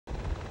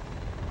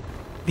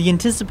The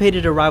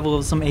anticipated arrival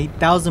of some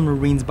 8,000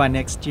 Marines by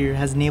next year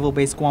has Naval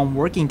Base Guam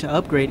working to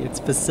upgrade its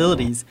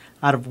facilities.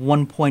 Out of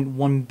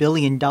 $1.1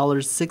 billion,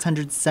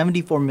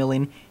 $674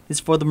 million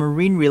is for the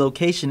Marine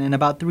relocation and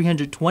about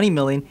 $320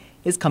 million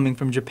is coming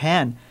from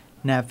Japan.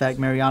 NAVFAC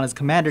Marianas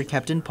Commander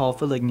Captain Paul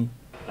Feligny.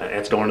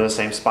 It's going to the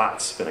same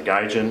spots.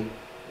 Gaijin,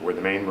 where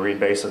the main Marine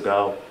base will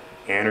go.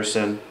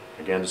 Anderson,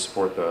 again to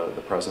support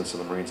the presence of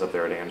the Marines up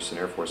there at Anderson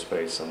Air Force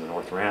Base on the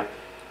North Ramp.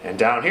 And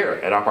down here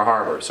at Upper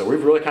Harbor. So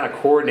we've really kind of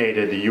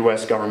coordinated the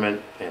U.S.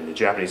 government and the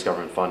Japanese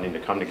government funding to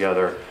come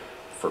together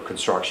for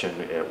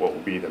construction at what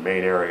will be the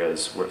main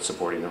areas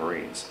supporting the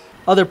Marines.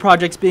 Other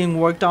projects being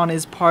worked on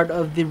is part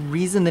of the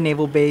reason the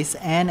Naval Base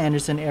and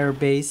Anderson Air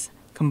Base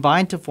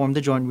combined to form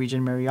the Joint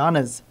Region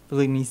Marianas.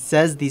 Feligny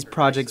says these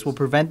projects will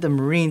prevent the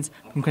Marines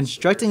from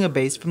constructing a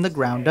base from the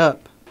ground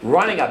up.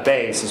 Running a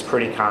base is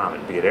pretty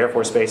common, be it Air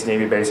Force Base,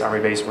 Navy Base,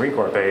 Army Base, Marine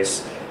Corps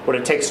Base. What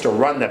it takes to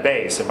run the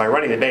base, and by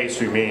running the base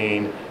we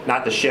mean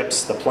not the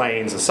ships, the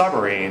planes, the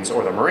submarines,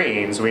 or the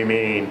Marines, we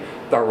mean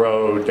the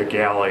road, the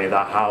galley,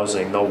 the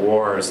housing, the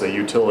wharves, the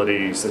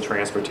utilities, the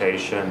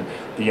transportation,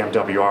 the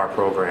MWR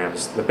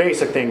programs, the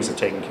basic things of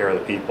taking care of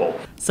the people.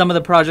 Some of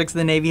the projects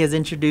the Navy has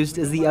introduced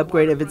is the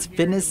upgrade of its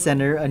fitness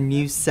center, a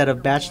new set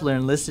of bachelor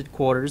enlisted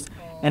quarters,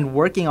 and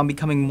working on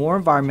becoming more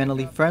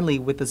environmentally friendly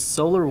with the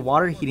solar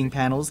water heating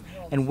panels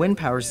and wind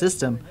power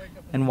system.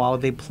 And while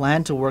they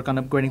plan to work on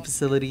upgrading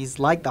facilities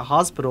like the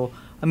hospital,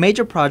 a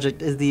major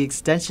project is the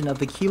extension of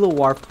the Kilo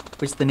Wharf,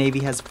 which the Navy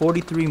has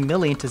 $43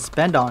 million to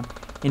spend on.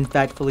 In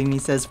fact,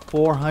 Feligny says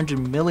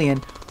 $400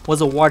 million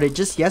was awarded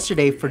just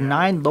yesterday for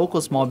 9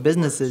 local small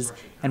businesses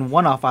and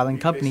one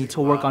off-island company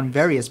to work on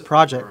various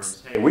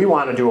projects. We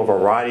want to do a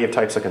variety of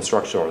types of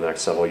construction over the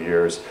next several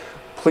years.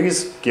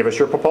 Please give us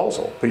your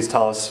proposal. Please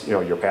tell us,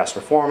 your past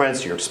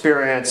performance, your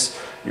experience,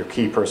 your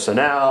key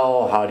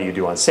personnel, how do you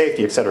do on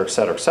safety, et cetera, et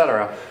cetera, et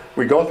cetera.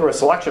 We go through a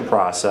selection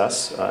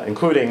process,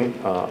 including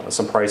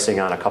some pricing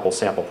on a couple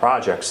sample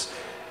projects,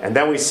 and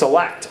then we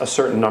select a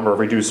certain number of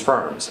reduced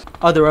firms.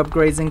 Other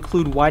upgrades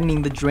include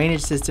widening the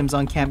drainage systems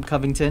on Camp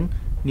Covington.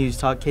 News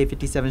Talk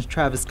K57's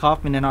Travis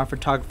Kaufman and our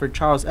photographer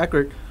Charles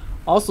Eckert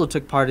also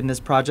took part in this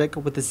project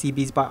with the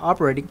Seabees by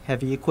operating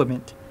heavy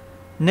equipment.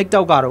 Nick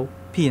Delgado,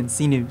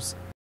 PNC News.